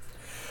creepers.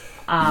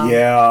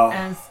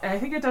 And I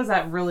think it does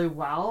that really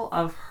well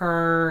of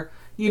her.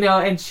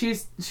 And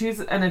she's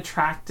an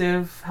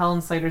attractive...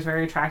 Helen Slater's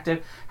very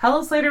attractive.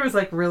 Helen Slater was,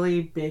 like,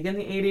 really big in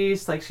the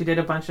 80s. Like, she did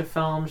a bunch of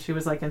films. She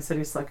was, like, in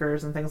City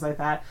Slickers and things like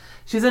that.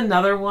 She's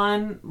another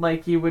one,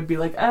 like, you would be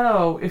like,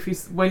 oh,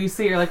 when you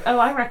see her, you're like, oh,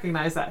 I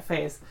recognize that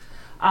face.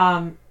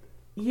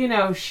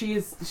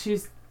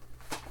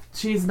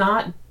 She's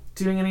not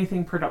doing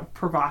anything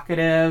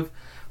provocative,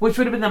 which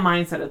would have been the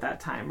mindset at that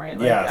time, right?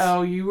 Like,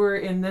 oh, you were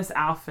in this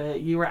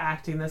outfit. You were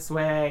acting this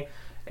way.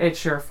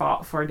 It's your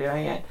fault for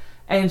doing it.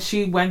 And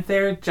she went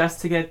there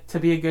just to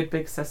be a good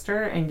big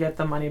sister and get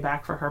the money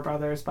back for her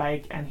brother's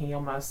bike, and he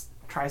almost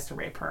tries to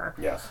rape her.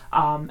 Yes.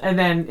 And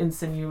then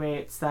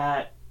insinuates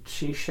that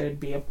she should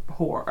be a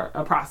whore,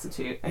 a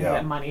prostitute, and Yeah.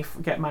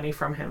 get money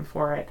from him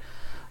for it.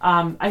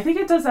 I think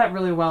it does that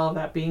really well, of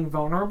that being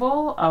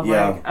vulnerable, of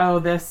Yeah. like, oh,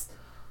 this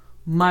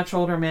much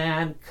older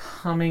man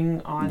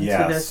coming on to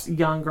Yes. this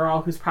young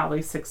girl who's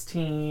probably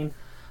 16,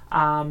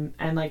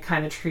 and like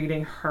kind of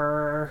treating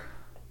her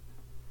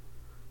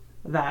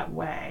that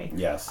way.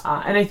 Yes.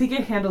 And I think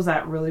it handles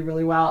that really,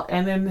 really well.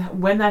 And then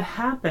when that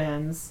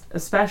happens,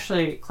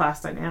 especially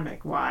class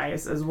dynamic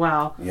wise as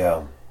well,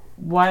 Yeah.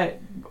 what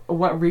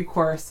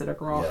recourse did a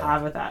girl Yeah.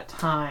 have at that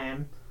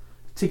time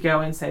to go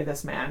and say,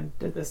 this man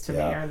did this to me,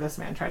 Yeah. or this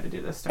man tried to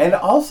do this to me? And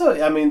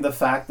also, I mean, the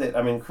fact that,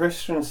 I mean,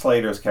 Christian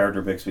Slater's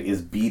character Bixby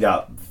is beat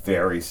up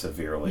very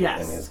severely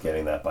Yes. and is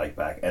getting that bike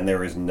back. And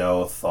there is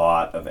no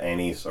thought of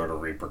any sort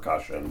of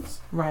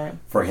repercussions Right.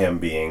 for him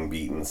being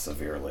beaten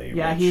severely.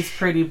 Yeah, which he's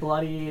pretty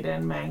bloodied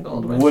and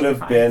mangled. when would she have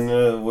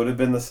finds-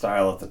 been the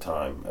style at the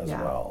time as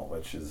Yeah. well,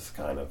 which is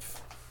kind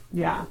of,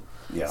 Yeah.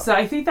 yeah. So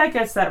I think that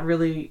gets that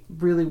really,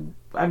 really,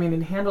 I mean,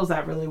 it handles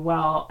that really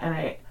well.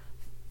 And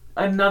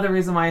another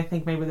reason why I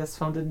think maybe this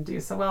film didn't do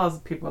so well is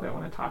people didn't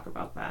want to talk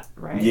about that,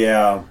 right?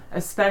 Yeah.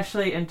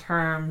 Especially in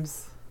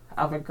terms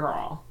of a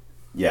girl.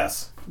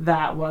 Yes.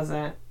 That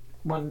wasn't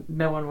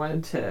no one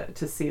wanted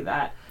to see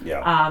that.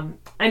 Yeah.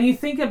 And you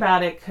think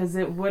about it, because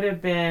it would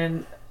have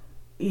been,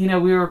 we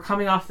were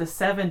coming off the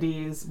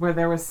 70s where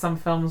there was some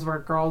films where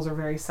girls are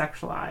very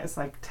sexualized,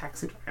 like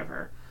Taxi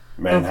Driver.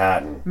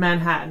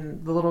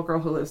 Manhattan, the little girl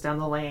who lives down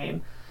the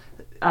lane.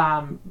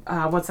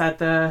 What's that?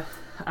 The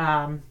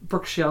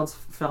Brooke Shields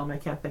film. I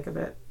can't think of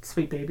it.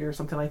 Sweet Baby or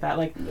something like that.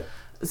 Like, Yeah.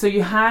 so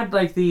you had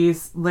like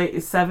these late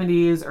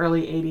 70s,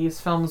 early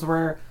 80s films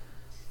where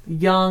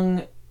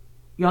young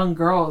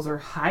girls are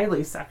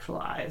highly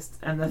sexualized,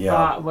 and the Yeah.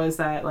 thought was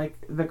that like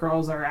the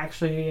girls are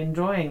actually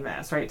enjoying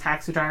this, right?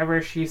 Taxi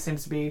Driver, she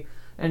seems to be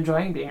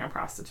enjoying being a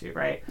prostitute,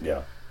 right?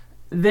 Yeah.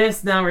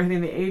 This, now we're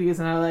hitting the 80s,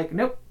 and I'm like,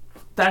 nope,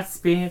 that's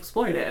being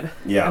exploited.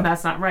 Yeah. And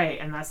that's not right,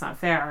 and that's not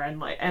fair,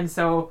 and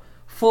so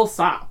full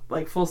stop,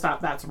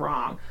 that's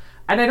wrong.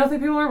 And I don't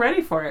think people are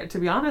ready for it, to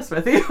be honest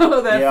with you.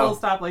 That Yeah. full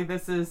stop, like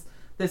this is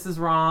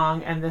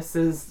wrong, and this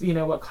is,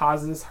 what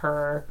causes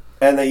her.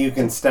 And that you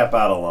can step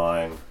out of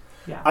line.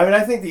 Yeah. I mean, I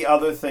think the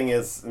other thing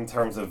is, in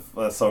terms of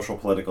social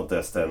political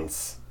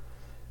distance,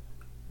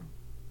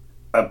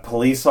 a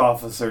police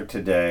officer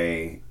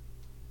today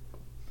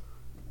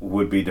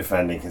would be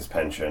defending his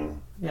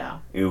pension. Yeah.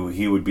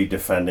 He would be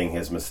defending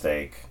his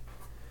mistake.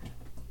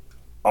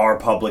 Our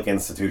public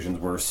institutions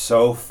were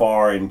so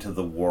far into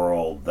the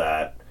world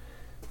that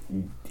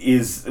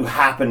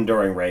happened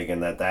during Reagan,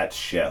 that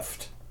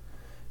shift,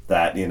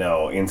 that,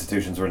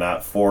 institutions were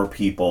not for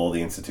people,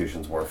 the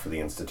institutions were for the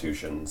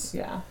institutions.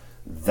 Yeah.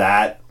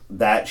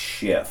 That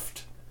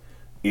shift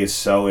is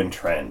so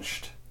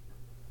entrenched,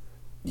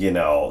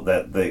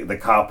 that the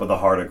cop with the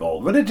heart of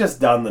gold would have just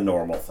done the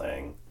normal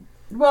thing.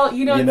 Well, it's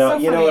so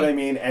funny. You know what I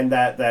mean? And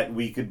that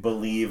we could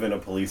believe in a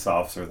police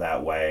officer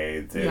that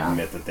way to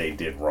admit that they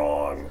did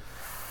wrong.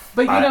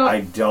 But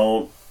that's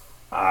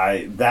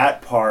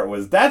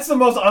the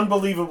most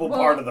unbelievable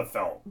part of the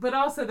film. But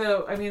also,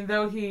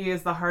 though he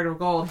is the heart of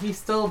gold, he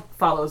still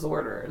follows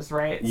orders,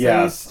 right? So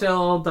Yes. he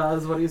still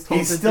does what he's told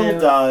to do. He still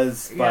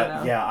does, but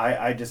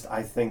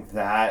I think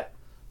that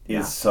is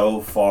Yeah. so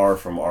far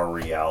from our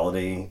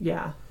reality.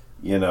 Yeah.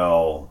 In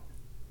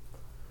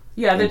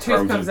The truth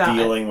terms comes of out.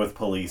 dealing with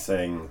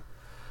policing.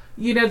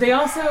 They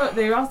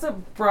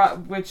also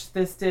brought, which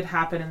this did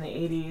happen in the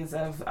 80s,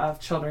 of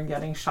children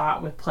getting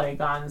shot with play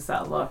guns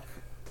that look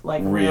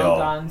like real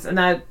guns, and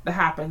that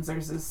happens.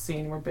 There's this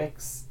scene where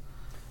Bix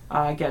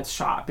gets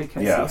shot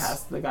because he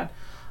has the gun.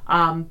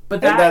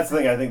 But that's the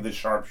thing. I think the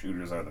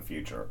sharpshooters are the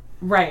future.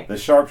 Right. The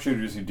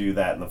sharpshooters who do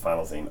that in the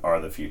final scene are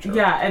the future.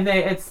 Yeah, and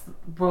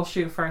we'll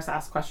shoot first,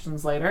 ask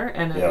questions later,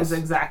 and it is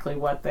exactly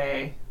what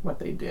they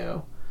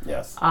do.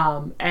 Yes.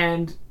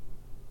 And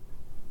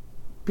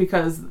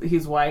because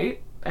he's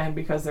white, and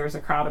because there was a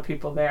crowd of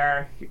people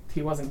there,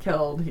 he wasn't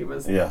killed. He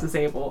was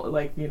disabled,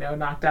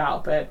 knocked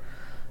out. But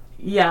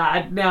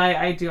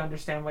I do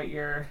understand what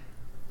you're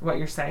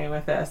saying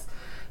with this.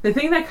 The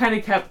thing that kind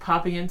of kept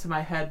popping into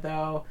my head,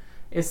 though,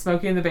 is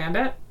Smokey and the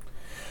Bandit.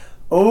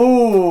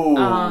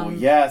 Oh,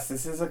 yes.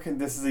 This is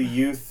a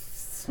youth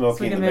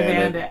Smokey and the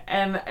Bandit.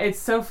 And it's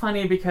so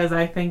funny because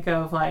I think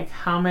of like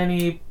how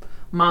many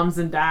moms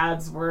and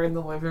dads were in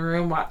the living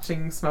room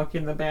watching Smokey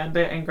and the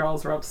Bandit, and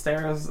girls were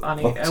upstairs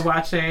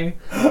watching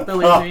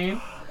Billie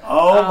Jean.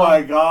 Oh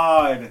my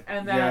God!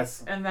 And that,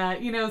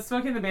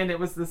 Smokey and the Bandit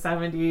was the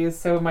 70s,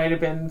 so it might have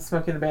been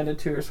Smokey and the Bandit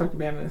 2 or Smokey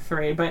and the Bandit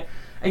 3. But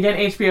again,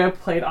 HBO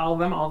played all of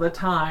them all the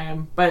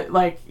time. But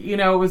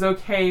it was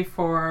okay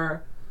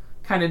for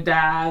kind of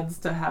dads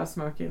to have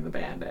Smokey and the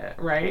Bandit,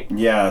 right?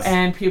 Yes.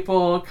 And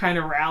people kind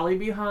of rally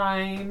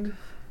behind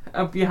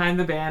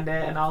the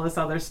Bandit and all this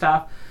other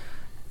stuff.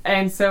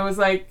 And so it was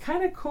like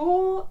kind of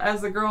cool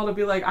as a girl to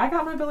be like, I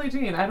got my Billie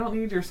Jean. I don't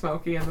need your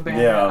Smokey and the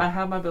Bandit. Yeah. I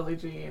have my Billie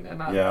Jean,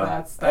 and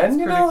that's and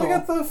you pretty know cool. they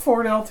got the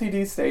Ford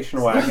LTD station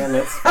wagon.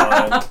 It's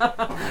fine.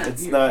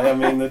 It's not. I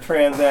mean, the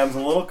Trans Am's a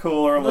little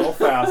cooler, a little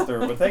faster,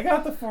 but they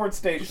got the Ford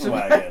station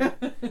wagon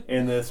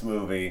in this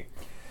movie.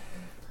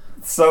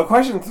 So,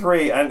 question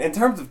 3, and in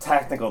terms of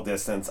technical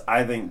distance,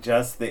 I think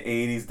just the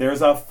 80s.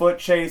 There's a foot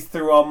chase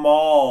through a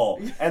mall,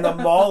 and the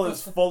mall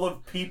is full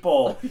of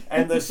people,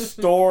 and the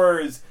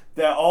stores.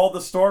 That all the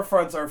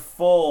storefronts are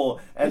full,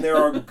 and there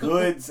are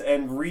goods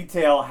and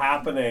retail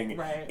happening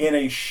in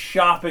a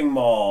shopping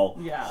mall.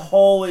 Yeah.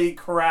 Holy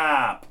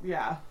crap.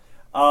 Yeah.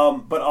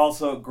 But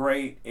also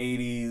great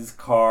 80s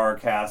car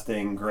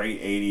casting,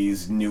 great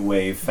 80s new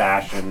wave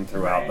fashion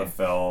throughout the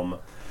film.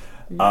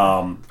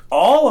 Yeah.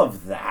 All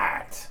of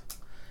that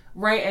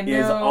and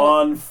is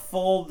on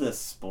full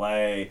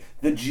display.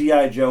 The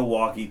G.I. Joe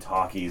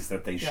walkie-talkies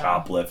that they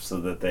shoplift so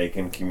that they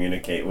can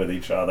communicate with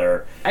each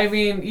other. I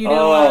mean, you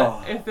know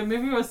what? If the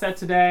movie was set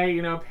today,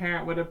 a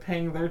parent would have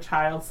pinged their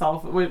child's cell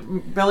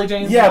phone. Billie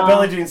Jean's mom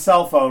Billie Jean's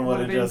cell phone would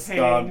have just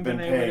been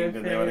pinged,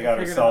 and they would have got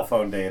her cell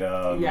phone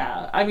data.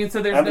 Yeah, I mean,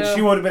 so there's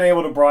she would have been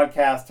able to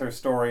broadcast her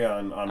story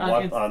on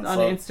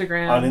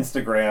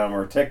Instagram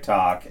or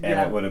TikTok, and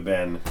it would have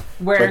been.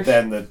 But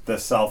then the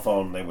cell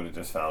phone, they would have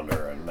just found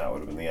her, and that would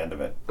have been the end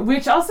of it.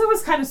 Which also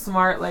was kind of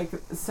smart. Like,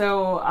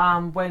 so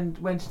when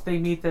they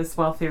meet this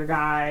wealthier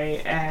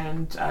guy,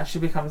 and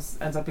she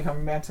ends up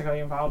becoming romantically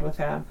involved with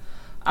him.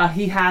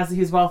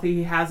 He's wealthy.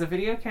 He has a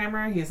video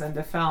camera. He's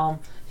into film.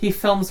 He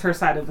films her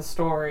side of the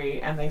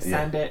story, and they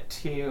send it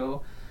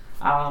to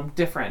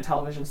different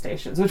television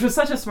stations, which was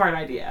such a smart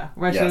idea.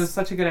 Which was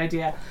such a good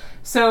idea.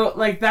 So,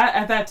 like that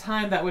at that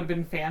time, that would have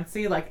been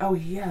fancy. Like, oh,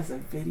 he has a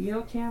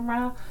video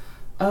camera.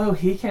 Oh,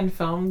 he can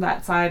film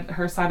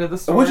her side of the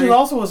story. Which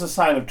also was a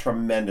sign of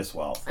tremendous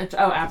wealth.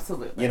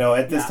 Absolutely.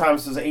 At this time,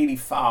 this was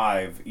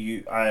 85.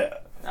 We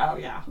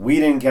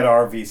didn't get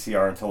our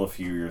VCR until a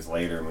few years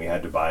later, and we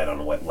had to buy it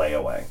on a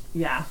layaway.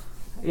 Yeah.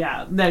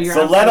 Yeah. No, you're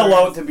so let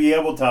alone to be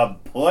able to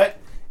put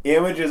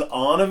images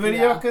on a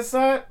video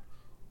cassette?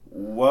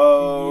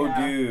 Whoa,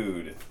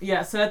 dude.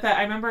 Yeah, so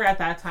I remember at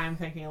that time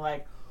thinking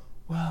like,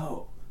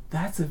 whoa,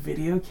 that's a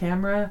video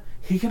camera?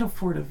 He can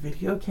afford a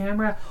video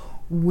camera?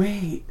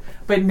 Wait,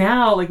 but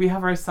now like we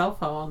have our cell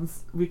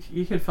phones,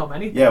 you can film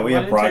anything. Yeah, we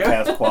have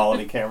broadcast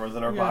quality cameras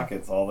in our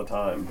pockets all the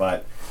time.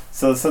 But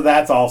so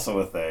that's also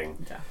a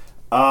thing.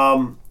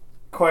 Yeah.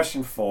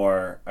 Question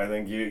 4. I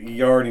think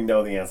you already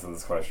know the answer to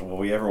this question. Will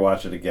we ever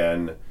watch it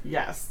again?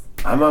 Yes.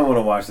 I might want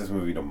to watch this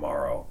movie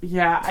tomorrow.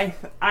 Yeah,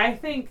 I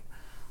think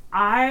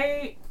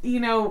the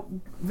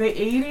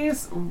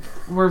 80s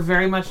were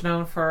very much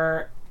known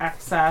for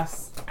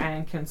excess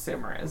and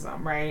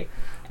consumerism, right?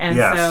 And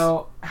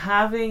so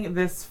having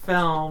this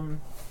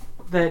film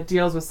that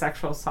deals with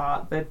sexual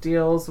assault, that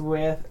deals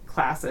with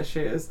class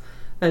issues,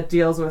 that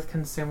deals with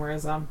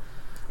consumerism,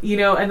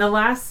 and the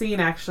last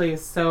scene actually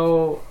is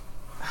so...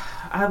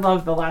 I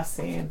love the last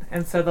scene.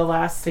 And so the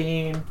last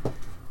scene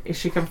is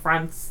she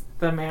confronts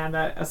the man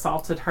that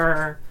assaulted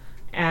her,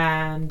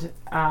 and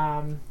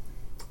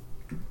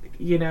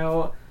he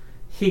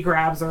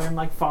grabs her and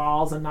like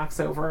falls and knocks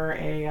over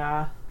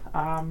a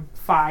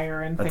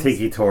fire and a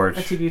tiki torch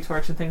and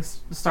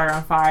things start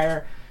on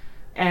fire.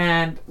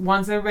 And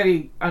once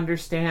everybody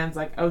understands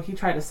like, oh, he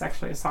tried to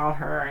sexually assault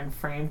her and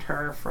framed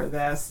her for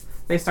this,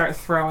 they start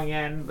throwing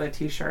in the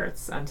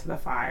t-shirts into the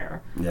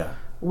fire. Yeah.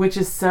 Which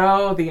is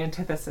so the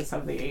antithesis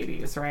of the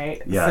 80s,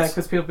 right? Yes.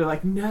 Because people be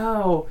like,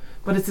 no,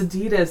 but it's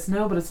Adidas.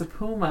 No, but it's a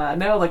Puma.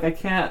 No, like I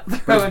can't.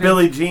 But it's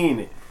Billie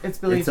Jean. It's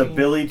Billie Jean. It's a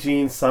Billie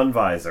Jean sun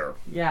visor.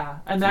 Yeah.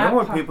 And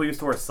remember when people used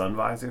to wear sun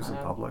visors in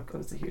public? It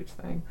was a huge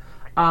thing.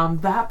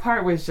 That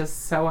part was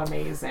just so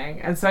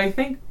amazing. And so I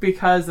think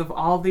because of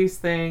all these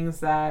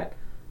things that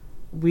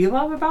we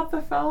love about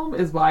the film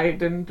is why it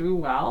didn't do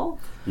well.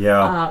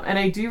 Yeah. And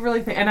I do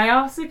really think, and I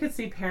also could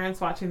see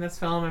parents watching this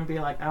film and be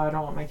like, oh, I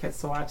don't want my kids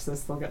to watch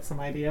this. They'll get some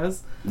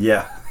ideas.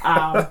 Yeah.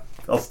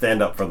 They'll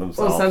stand up for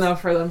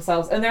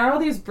themselves. And there are all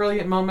these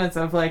brilliant moments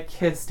of like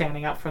kids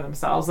standing up for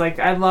themselves. Like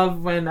I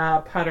love when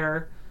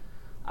Putter,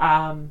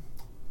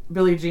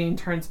 Billie Jean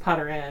turns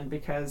Putter in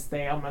because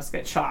they almost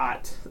get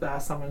shot.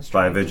 Someone's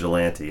by a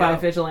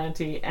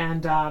vigilante.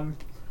 And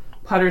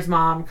Putter's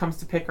mom comes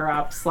to pick her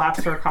up,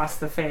 slaps her across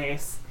the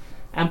face,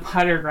 and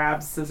Putter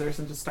grabs scissors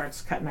and just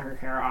starts cutting her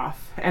hair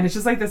off. And it's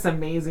just like this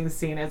amazing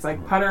scene. It's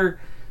like Putter,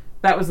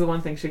 that was the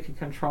one thing she could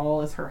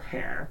control is her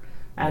hair.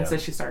 And so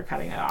she started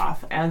cutting it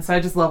off. And so I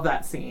just love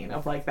that scene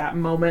of like that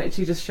moment.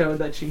 She just showed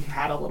that she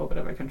had a little bit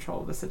of a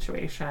control of the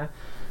situation.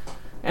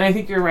 And I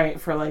think you're right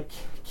for like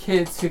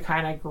kids who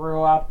kind of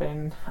grew up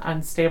in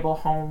unstable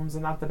homes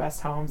and not the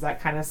best homes,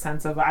 that kind of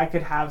sense of I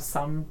could have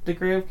some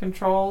degree of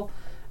control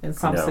in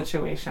some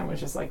situation was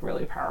just like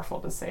really powerful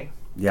to see.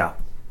 Yeah.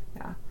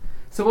 Yeah.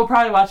 So we'll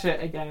probably watch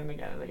it again and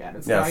again and again.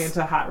 It's going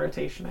into hot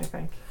rotation, I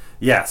think.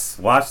 Yes.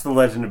 Watch The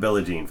Legend of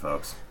Billie Jean,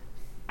 folks.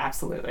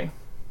 Absolutely.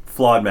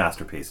 Flawed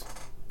masterpiece.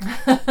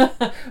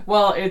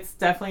 Well, it's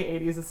definitely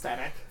 80s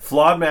aesthetic.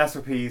 Flawed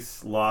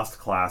masterpiece, lost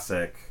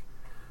classic,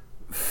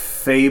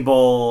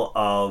 fable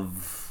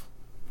of...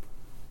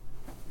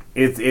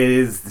 It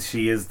is...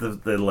 She is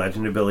the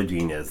legend of Billie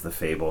Jean is the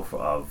fable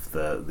of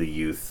the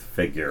youth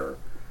figure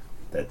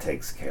that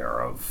takes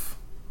care of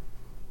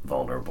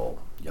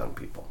vulnerable young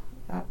people.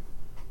 Yep.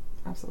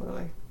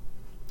 Absolutely.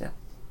 Yeah.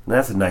 And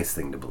that's a nice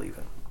thing to believe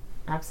in.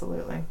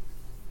 Absolutely.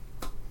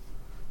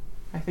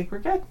 I think we're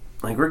good.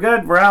 I think we're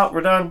good. We're out.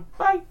 We're done.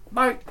 Bye.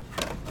 Bye.